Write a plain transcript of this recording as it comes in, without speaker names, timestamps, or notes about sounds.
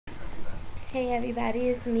Hey everybody,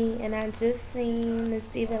 it's me, and I just seen the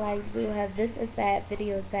Steven Like do her This Is That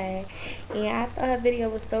video tag, and I thought her video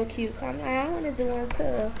was so cute, so I'm like, I want to do one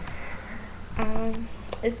too. Um,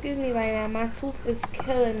 Excuse me right now, my tooth is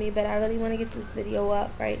killing me, but I really want to get this video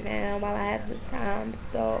up right now while I have the time,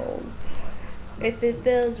 so if it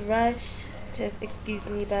feels rushed, just excuse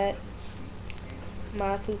me, but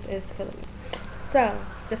my tooth is killing me. So,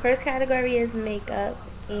 the first category is makeup,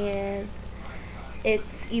 and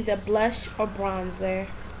it's either blush or bronzer.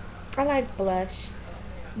 I like blush.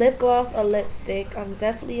 Lip gloss or lipstick. I'm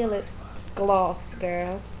definitely a lip gloss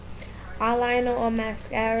girl. Eyeliner or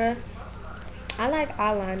mascara. I like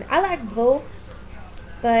eyeliner. I like both,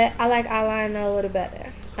 but I like eyeliner a little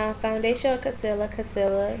better. Foundation or concealer.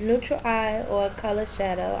 Concealer. Neutral eye or color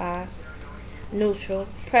shadow eye. Neutral.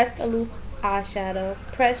 Pressed or loose eyeshadow.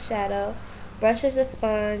 Pressed shadow. Brushes or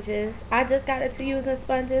sponges. I just got into using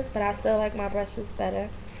sponges, but I still like my brushes better.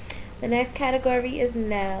 The next category is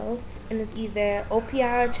nails, and it's either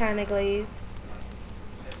OPI or China Glaze.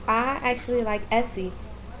 I actually like Essie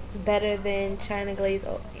better than China Glaze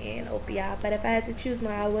and OPI, but if I had to choose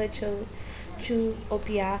one, I would choose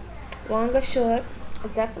OPI. Long or short?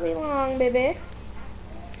 Definitely long, baby.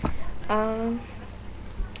 Um,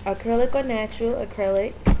 Acrylic or natural?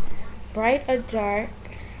 Acrylic. Bright or dark?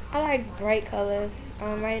 I like bright colors.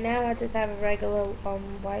 Right now I just have a regular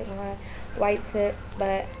white tip,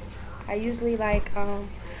 but I usually like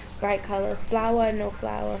bright colors. Flower or no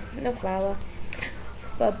flower? No flower.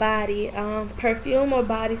 For body, perfume or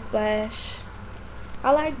body splash?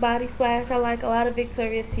 I like body splash. I like a lot of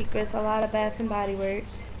Victoria's Secrets, a lot of Bath and Body Works.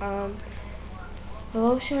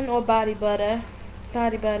 Lotion or body butter?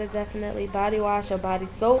 Body butter definitely. Body wash or body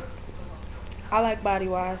soap? I like body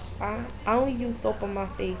wash. I only use soap on my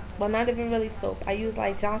face. Well, not even really soap. I use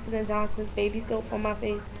like Johnson and Johnson's baby soap on my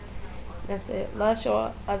face. That's it. Lush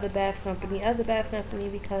or other bath company. Other bath company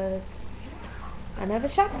because I never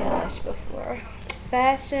shopped at Lush before.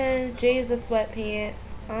 Fashion, jeans or sweatpants.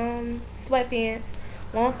 Sweatpants.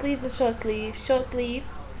 Long sleeves or short sleeve. Short sleeve.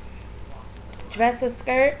 Dress or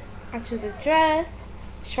skirt. I choose a dress.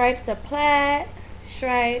 Stripes or plaid.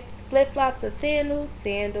 Stripes. Flip flops or sandals.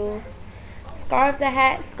 Sandals. Scarves or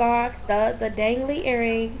hats. Scarves. Studs or dangly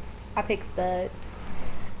earrings. I pick studs.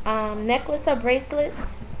 Necklace or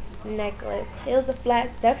bracelets. Necklace. Heels or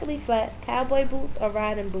flats. Definitely flats. Cowboy boots or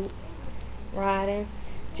riding boots. Riding.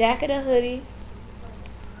 Jacket or hoodie.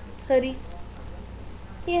 Hoodie.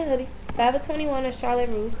 Yeah, hoodie. Forever 21 or Charlotte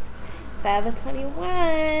Russe. Forever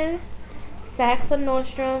 21. Saks or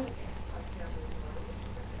Nordstroms.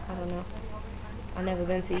 I don't know. I've never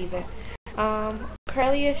been to either.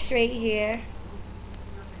 Curly or straight hair.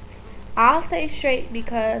 I'll say straight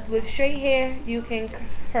because with straight hair you can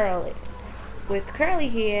curl it. With curly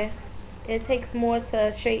hair, it takes more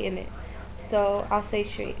to straighten it. So I'll say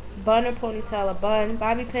straight. Bun or ponytail or bun.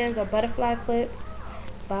 Bobby pins or butterfly clips.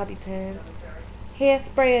 Bobby pins.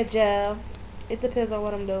 Hairspray or gel. It depends on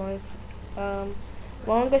what I'm doing.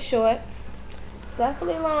 Long or short.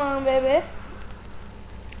 Definitely long, baby.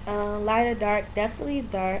 Light or dark. Definitely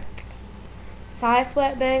dark. Side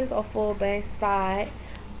sweatbands or full bangs. Side.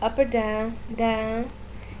 Up or down. Down.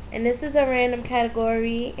 And this is a random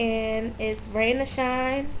category, and it's rain or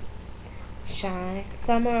shine. Shine.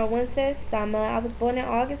 Summer or winter. Summer. I was born in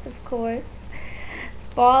August, of course.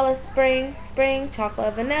 Fall or spring. Spring. Chocolate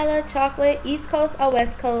or vanilla. Chocolate. East Coast or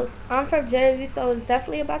West Coast. I'm from Jersey, so it's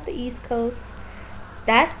definitely about the East Coast.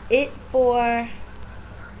 That's it for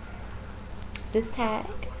this tag.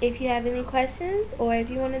 If you have any questions or if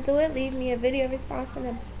you want to do it, leave me a video response in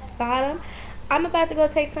the bottom. I'm about to go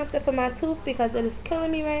take something for my tooth because it is killing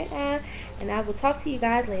me right now, and I will talk to you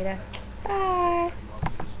guys later. Bye.